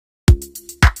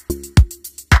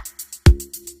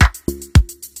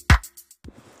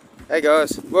Hey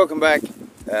guys, welcome back.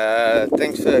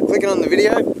 Thanks for clicking on the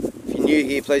video. If you're new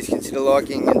here, please consider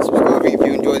liking and subscribing if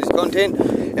you enjoy this content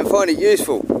and find it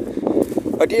useful.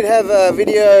 I did have a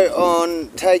video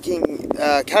on taking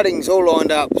cuttings all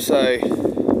lined up, so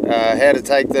how to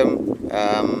take them,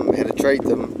 how to treat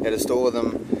them, how to store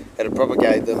them, how to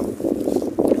propagate them.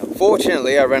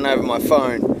 Unfortunately, I ran over my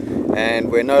phone and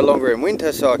we're no longer in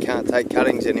winter, so I can't take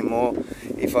cuttings anymore.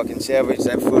 If I can salvage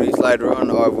that footage later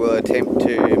on, I will attempt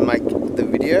to make the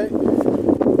video.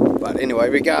 But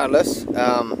anyway, regardless,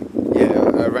 yeah,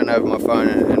 I ran over my phone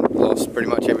and lost pretty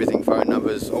much everything, phone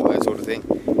numbers, all that sort of thing.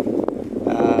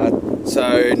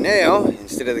 So now,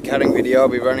 instead of the cutting video, I'll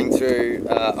be running through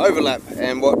overlap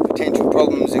and what potential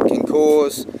problems it can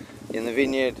cause in the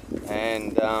vineyard,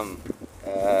 and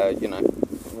you know,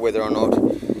 whether or not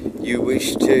you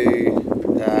wish to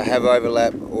have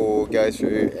overlap or go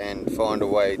through and find a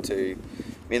way to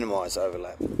minimise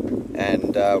overlap.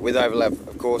 And with overlap,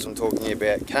 of course, I'm talking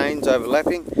about canes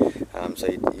overlapping. So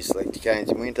you select your canes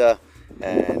in winter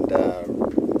and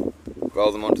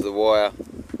roll them onto the wire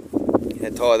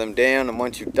and tie them down, and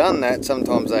once you've done that,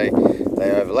 sometimes they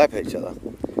overlap each other.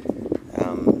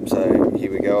 So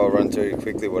here we go, I'll run through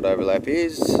quickly what overlap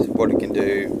is, what it can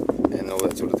do, and all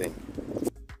that sort of thing.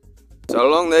 So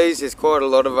along these there's quite a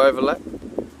lot of overlap,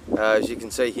 as you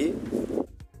can see here.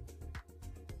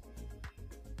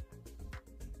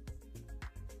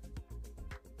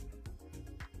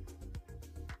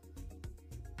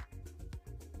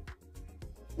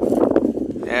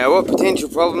 Now what potential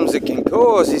problems it can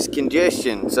cause is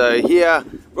congestion. So here,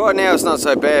 right now it's not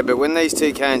so bad, but when these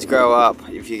two canes grow up,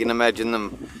 if you can imagine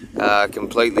them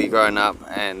completely grown up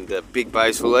and the big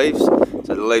basal leaves,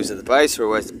 so the leaves at the base are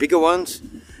always the bigger ones,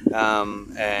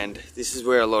 and this is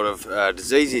where a lot of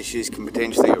disease issues can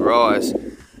potentially arise.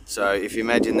 So if you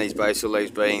imagine these basal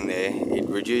leaves being there, it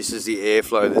reduces the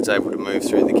airflow that's able to move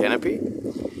through the canopy.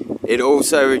 It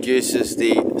also reduces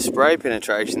the spray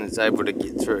penetration that's able to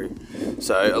get through.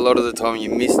 So a lot of the time you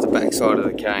miss the back side of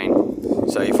the cane.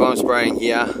 So if I'm spraying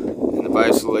here and the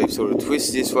basal leaf sort of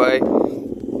twists this way,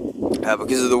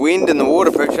 because of the wind and the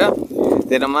water pressure,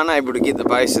 then I'm unable to get the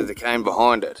base of the cane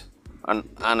behind it. I'm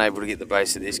unable to get the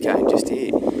base of this cane just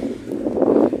here.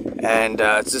 And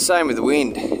it's the same with the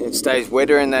wind. It stays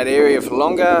wetter in that area for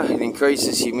longer, it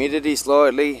increases humidity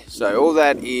slightly, so all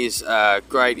that is a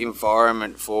great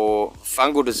environment for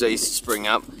fungal disease to spring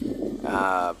up.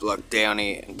 Like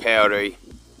downy and powdery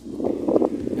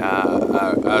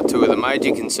are two of the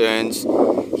major concerns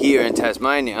here in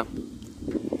Tasmania,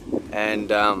 and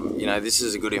you know, this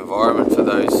is a good environment for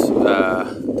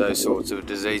those sorts of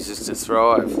diseases to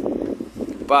thrive.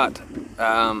 But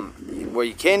what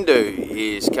you can do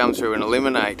is come through and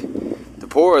eliminate the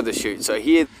pore of the shoot. So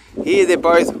here they're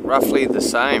both roughly the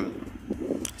same.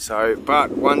 So,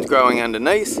 but one's growing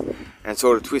underneath and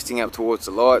sort of twisting up towards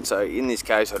the light. So in this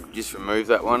case, I'd just remove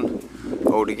that one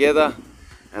altogether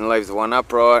and leave the one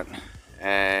upright.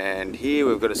 And here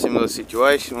we've got a similar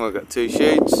situation. We've got two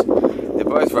shoots. They're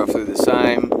both roughly the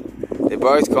same. They're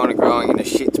both kind of growing in a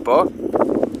shit spot,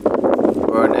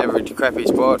 or an average crappy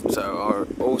spot. So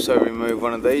I'll also remove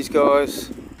one of these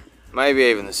guys, maybe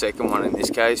even the second one in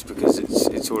this case, because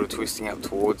it's sort of twisting up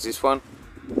towards this one.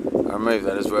 I'll remove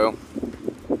that as well.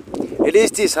 It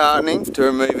is disheartening to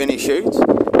remove any shoots,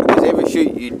 because every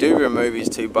shoot you do remove is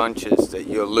two bunches that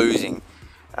you're losing,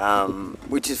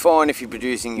 which is fine if you're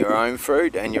producing your own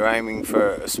fruit and you're aiming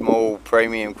for a small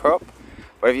premium crop.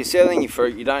 But if you're selling your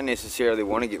fruit, you don't necessarily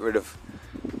want to get rid of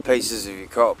pieces of your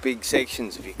crop, big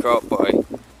sections of your crop,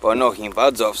 by knocking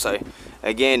buds off. So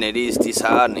again, it is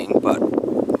disheartening, but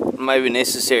maybe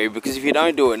necessary, because if you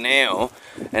don't do it now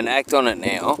and act on it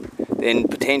now, then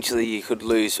potentially you could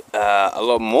lose a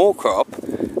lot more crop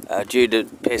due to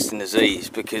pest and disease,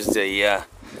 because the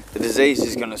disease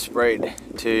is going to spread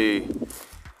to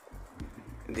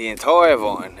the entire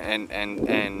vine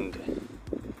and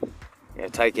you know,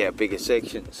 take out bigger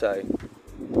sections. So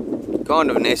kind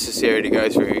of necessary to go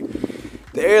through.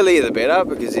 The earlier the better,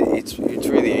 because it's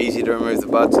really easy to remove the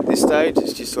buds at this stage.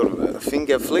 It's just sort of a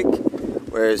finger flick,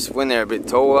 whereas when they're a bit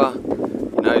taller,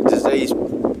 you know,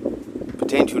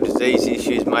 potential disease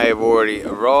issues may have already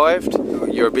arrived.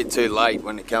 You're a bit too late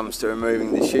when it comes to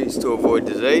removing the shoots to avoid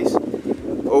disease.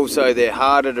 Also, they're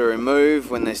harder to remove.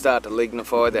 When they start to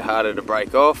lignify, they're harder to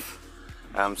break off.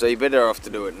 So you're better off to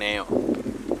do it now.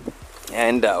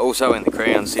 And also in the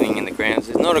crowns, sitting in the crowns,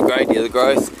 there's not a great deal of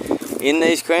growth in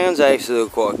these crowns. They actually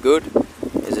look quite good.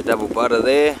 There's a double butter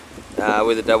there.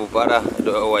 With a double butter, it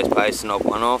always pays to knock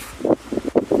one off.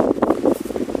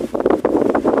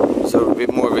 Sort of a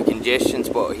bit more of a congestion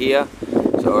spot here,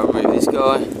 so I'll remove this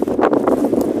guy.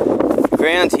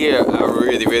 crowns here are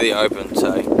really open,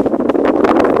 so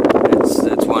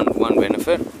that's one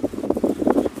benefit.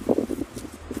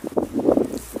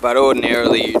 But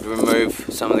ordinarily you'd remove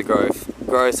some of the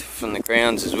growth from the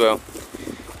crowns as well.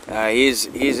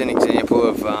 Here's an example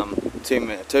of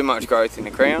too much growth in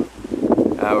the crown.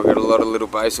 We've got a lot of little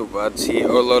basal buds here,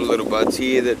 or a lot of little buds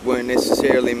here that weren't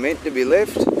necessarily meant to be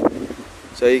left.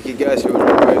 So you could go through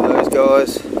and remove those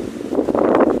guys.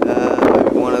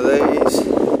 Maybe one of these,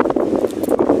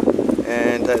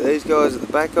 and take these guys at the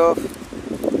back off,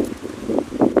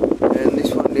 and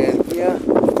this one down here.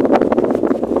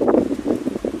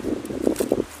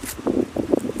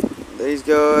 These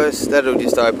guys, that'll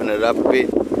just open it up a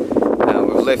bit.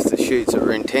 We've left the shoots that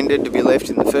were intended to be left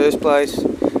in the first place.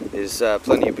 There's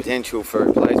plenty of potential for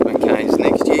replacement canes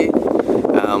next year.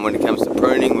 When it comes to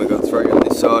pruning, we've got 3 on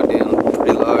this side down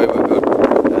pretty low. We've got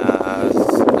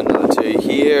another 2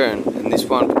 here, and this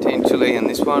one potentially, and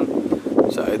this one.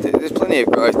 So there's plenty of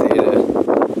growth there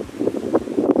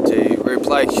to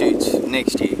replace shoots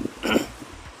next year.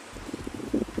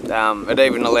 It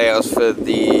even allows for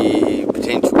the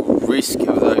potential risk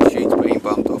of those shoots being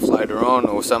bumped off later on,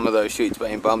 or some of those shoots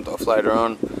being bumped off later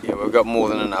on. Yeah, we've got more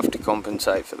than enough to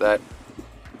compensate for that.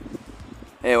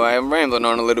 Anyway, I'm rambling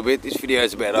on a little bit. This video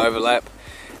is about overlap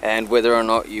and whether or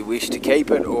not you wish to keep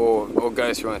it or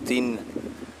go through and thin.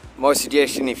 My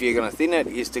suggestion, if you're going to thin it,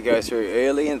 is to go through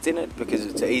early and thin it, because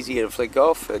it's easier to flick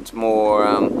off. It's more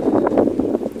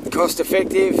cost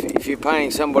effective. If you're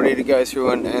paying somebody to go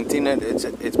through and thin it,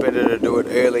 it's better to do it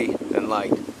early than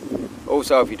late.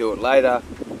 Also, if you do it later,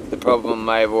 the problem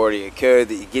may have already occurred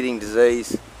that you're getting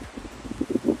disease.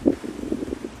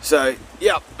 So,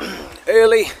 yep,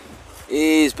 early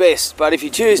is best. But if you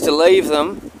choose to leave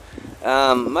them,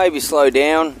 maybe slow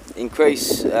down,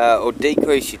 increase or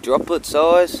decrease your droplet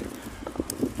size.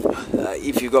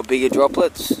 If you've got bigger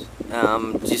droplets,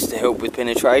 just to help with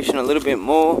penetration a little bit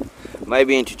more.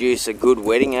 Maybe introduce a good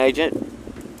wetting agent,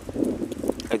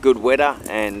 a good wetter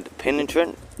and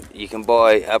penetrant. You can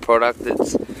buy a product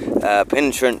that's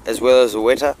penetrant as well as a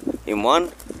wetter in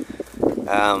one.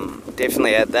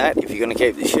 Definitely add that if you're going to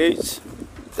keep the shoots.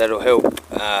 That'll help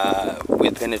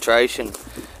with penetration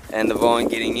and the vine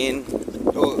getting in,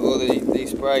 or the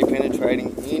spray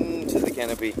penetrating into the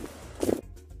canopy.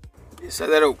 So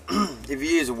that'll, if you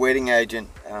use a wetting agent,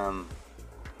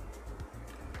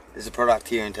 there's a product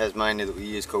here in Tasmania that we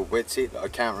use called WetTip. I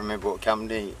can't remember what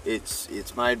company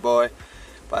it's made by,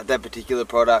 but that particular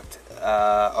product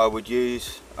I would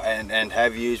use and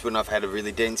have used when I've had a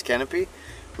really dense canopy,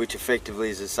 which effectively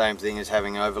is the same thing as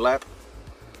having overlap.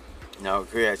 It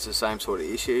creates the same sort of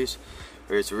issues,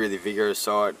 where it's a really vigorous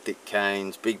site, thick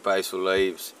canes, big basal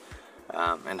leaves,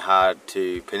 and hard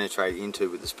to penetrate into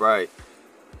with the spray.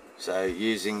 So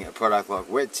using a product like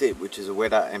WetTip, which is a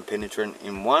wetter and penetrant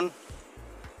in one,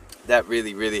 that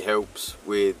really helps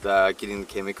with getting the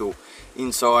chemical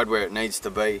inside where it needs to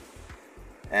be,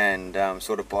 and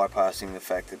sort of bypassing the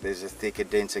fact that there's a thicker,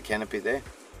 denser canopy there.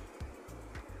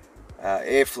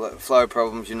 Airflow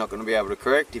problems you're not going to be able to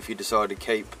correct if you decide to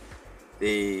keep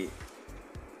the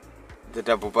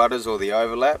double butters or the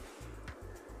overlap.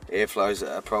 Airflow is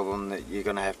a problem that you're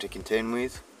going to have to contend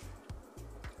with,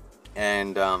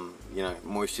 and you know,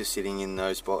 moisture sitting in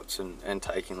those spots and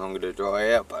taking longer to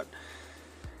dry out. But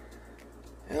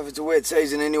if it's a wet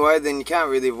season anyway, then you can't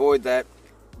really avoid that.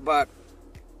 But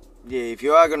yeah, if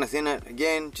you are going to thin it,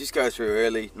 again, just go through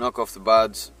early, knock off the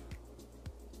buds,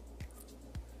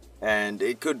 and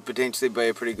it could potentially be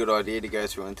a pretty good idea to go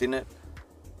through and thin it,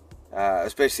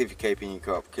 especially if you're keeping your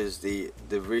crop, because the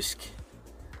risk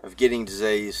of getting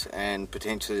disease and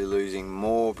potentially losing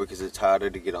more because it's harder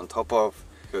to get on top of,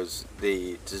 because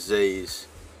the disease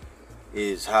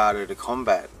is harder to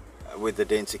combat with the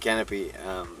denser canopy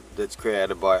that's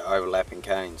created by overlapping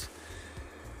canes.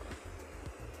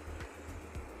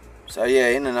 So yeah,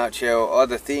 in a nutshell,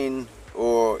 either thin,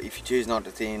 or if you choose not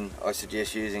to thin, I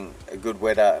suggest using a good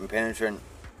wetter and penetrant,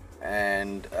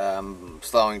 and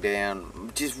slowing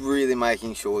down, just really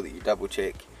making sure that you double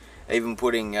check. Even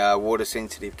putting water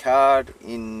sensitive card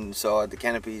inside the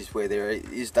canopies where there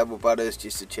is double butters,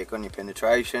 just to check on your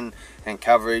penetration and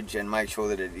coverage and make sure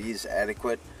that it is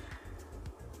adequate.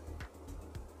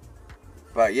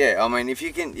 But yeah, I mean, if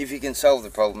you can solve the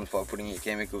problems by putting your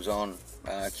chemicals on,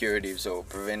 curatives or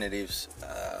preventatives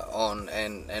on,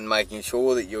 and making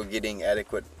sure that you're getting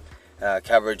adequate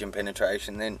coverage and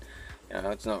penetration, then you know,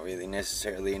 it's not really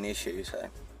necessarily an issue. So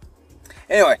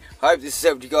anyway, I hope this has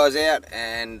helped you guys out,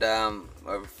 and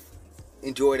I've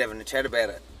enjoyed having a chat about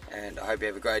it, and I hope you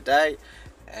have a great day,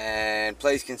 and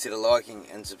please consider liking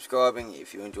and subscribing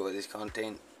if you enjoy this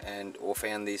content and or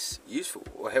found this useful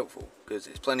or helpful, because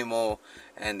there's plenty more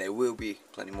and there will be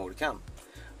plenty more to come.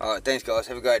 Alright, thanks guys,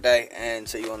 have a great day and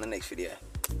see you on the next video.